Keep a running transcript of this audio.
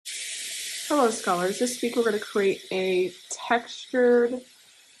Hello, scholars. This week we're going to create a textured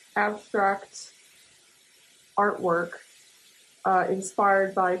abstract artwork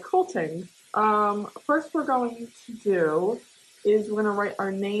inspired by quilting. First we're going to do is we're going to write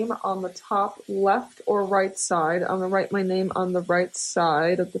our name on the top left or right side. I'm going to write my name on the right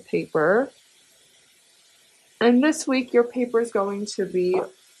side of the paper. And this week your paper is going to be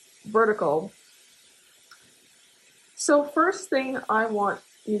vertical. So first thing I want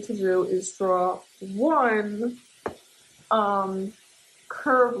you to do is draw one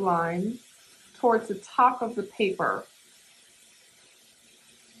curve line towards the top of the paper.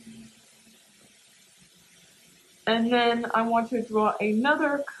 And then I want to draw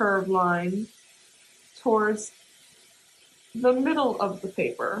another curved line towards the middle of the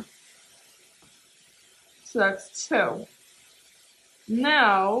paper. So that's two.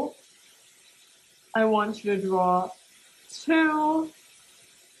 Now I want you to draw two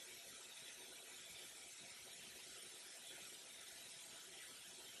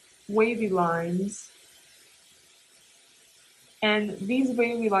wavy lines. And these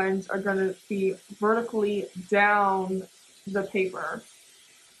wavy lines are going to be vertically down the paper.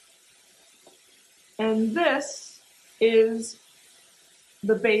 And this is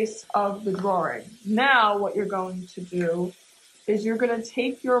the base of the drawing. Now what you're going to do is you're going to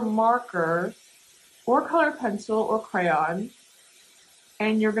take your marker or colored pencil or crayon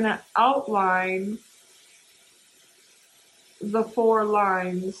and you're going to outline the four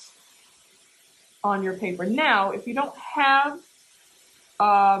lines on your paper. Now, if you don't have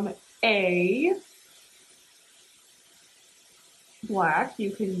a black,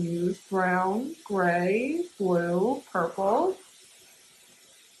 you can use brown, gray, blue, purple.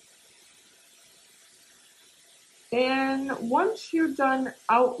 And once you're done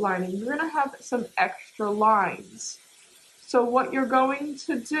outlining, you're going to have some extra lines. So what you're going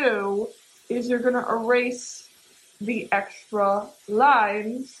to do is you're going to erase the extra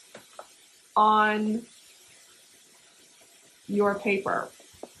lines on your paper.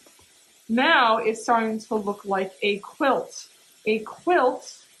 Now it's starting to look like a quilt. A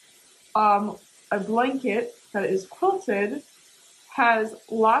quilt, a blanket that is quilted, has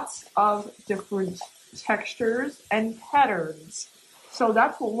lots of different textures and patterns. So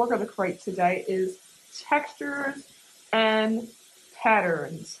that's what we're going to create today is textures and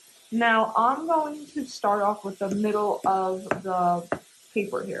patterns. Now I'm going to start off with the middle of the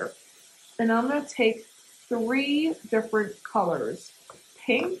paper here. And I'm going to take three different colors,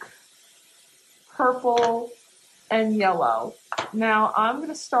 pink, purple, and yellow. Now I'm going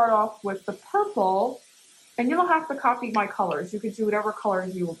to start off with the purple, and you don't have to copy my colors. You could do whatever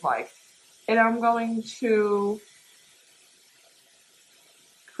colors you would like. And I'm going to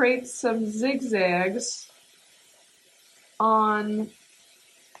create some zigzags on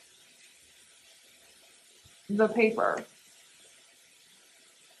the paper.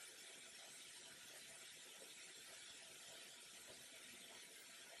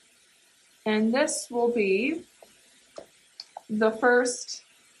 And this will be the first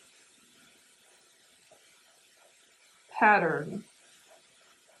pattern.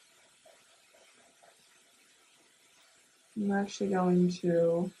 I'm actually going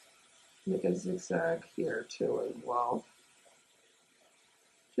to make a zigzag here too as well,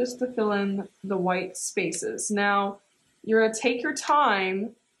 just to fill in the white spaces. Now, you're going to take your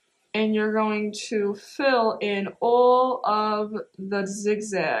time and you're going to fill in all of the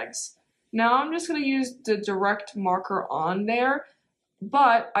zigzags. Now I'm just going to use the direct marker on there,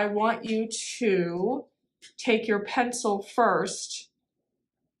 but I want you to take your pencil first,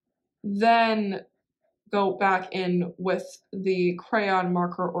 then go back in with the crayon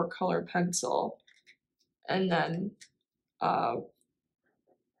marker or colored pencil, and then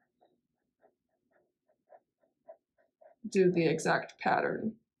do the exact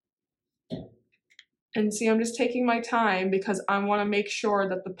pattern. And see, I'm just taking my time because I want to make sure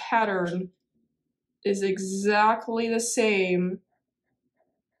that the pattern is exactly the same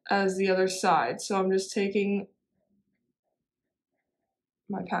as the other side. So I'm just taking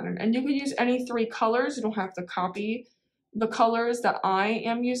my pattern. And you could use any three colors. You don't have to copy the colors that I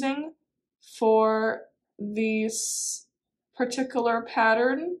am using for this particular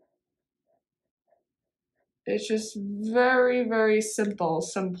pattern. It's just very, very simple,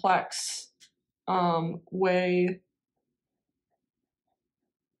 simplex way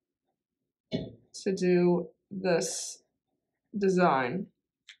to do this design.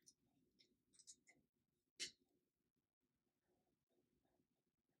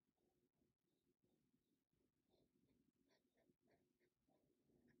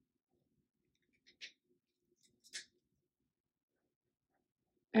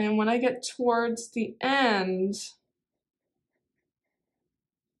 And when I get towards the end,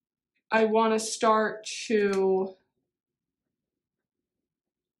 I want to start to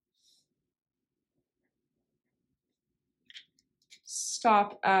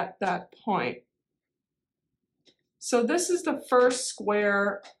stop at that point. So this is the first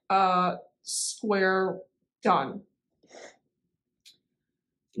square done.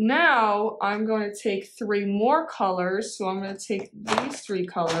 Now I'm going to take 3 more colors. So I'm going to take these 3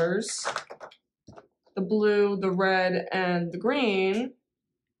 colors, the blue, the red, and the green,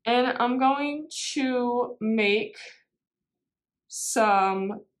 and I'm going to make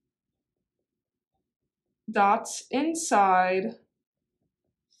some dots inside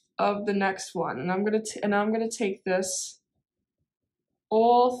of the next one. And I'm going to take this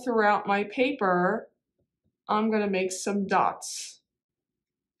all throughout my paper. I'm going to make some dots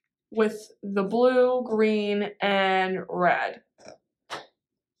with the blue, green, and red.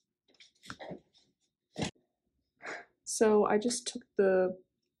 So I just took the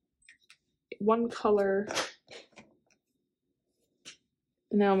one color,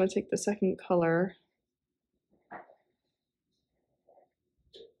 and now I'm going to take the second color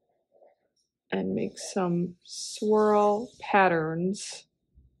and make some swirl patterns.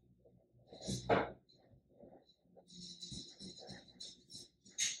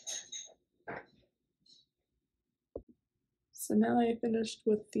 So now that I finished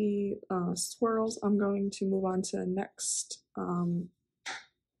with the swirls, I'm going to move on to the next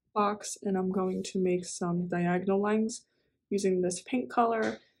box, and I'm going to make some diagonal lines using this pink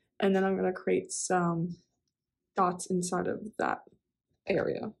color, and then I'm going to create some dots inside of that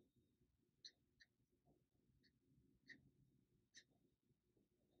area.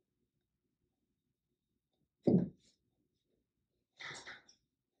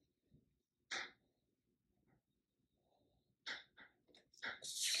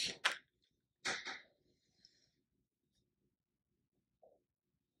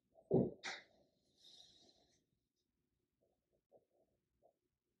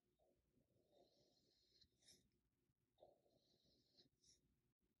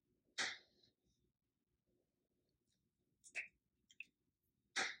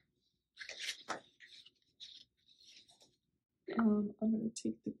 I'm going to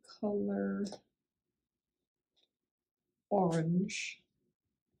take the color orange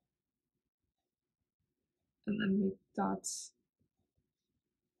and then make dots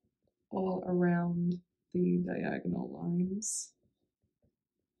all around the diagonal lines.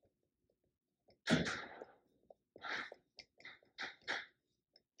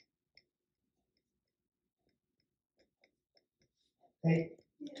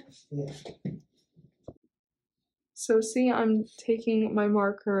 So see, I'm taking my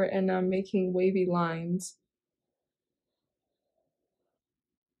marker and I'm making wavy lines.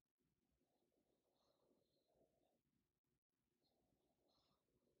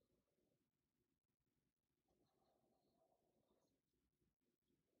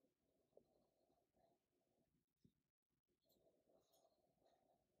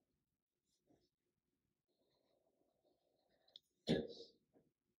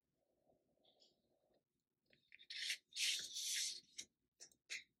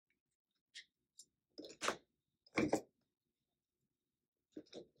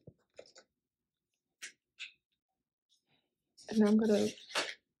 And I'm gonna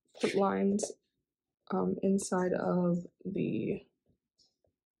put lines inside of the,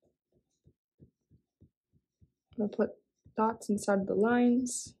 I'm gonna put dots inside the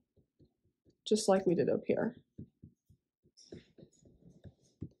lines, just like we did up here.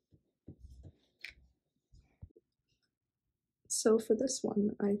 So for this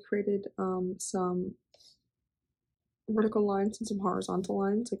one, I created some vertical lines and some horizontal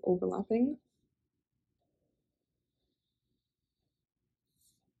lines, like overlapping.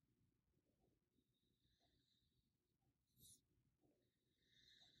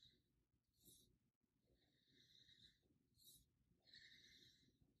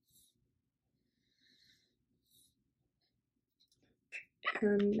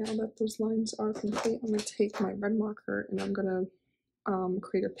 And now that those lines are complete, I'm going to take my red marker and I'm going to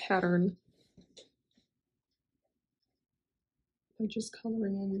create a pattern by just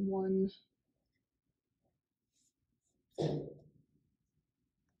coloring in one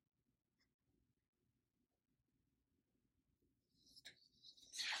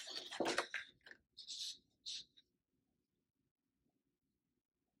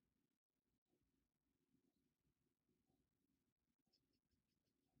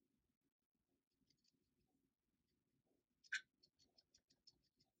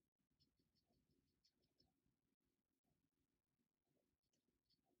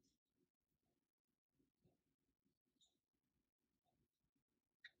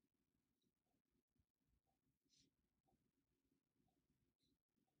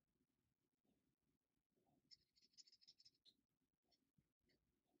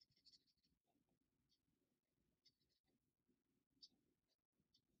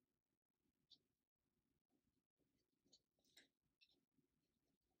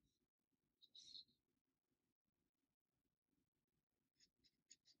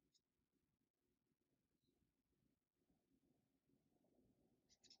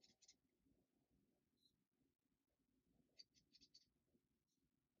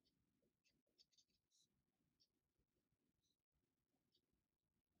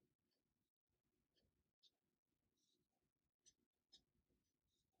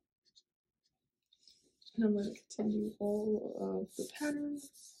And I'm going to continue all of the pattern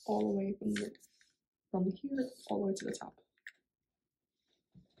all the way from here all the way to the top.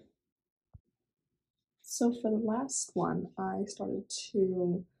 So for the last one, I started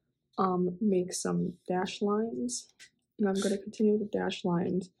to make some dash lines, and I'm going to continue with the dash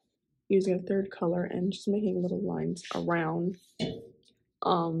lines using a third color and just making little lines around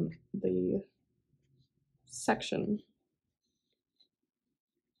the section.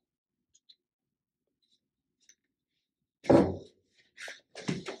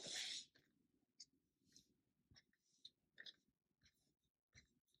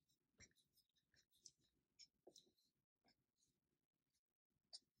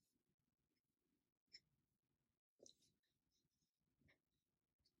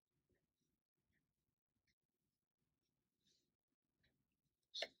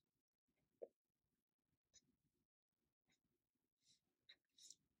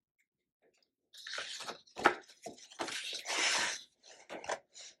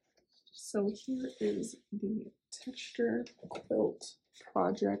 So here is the texture quilt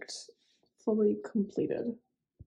project fully completed.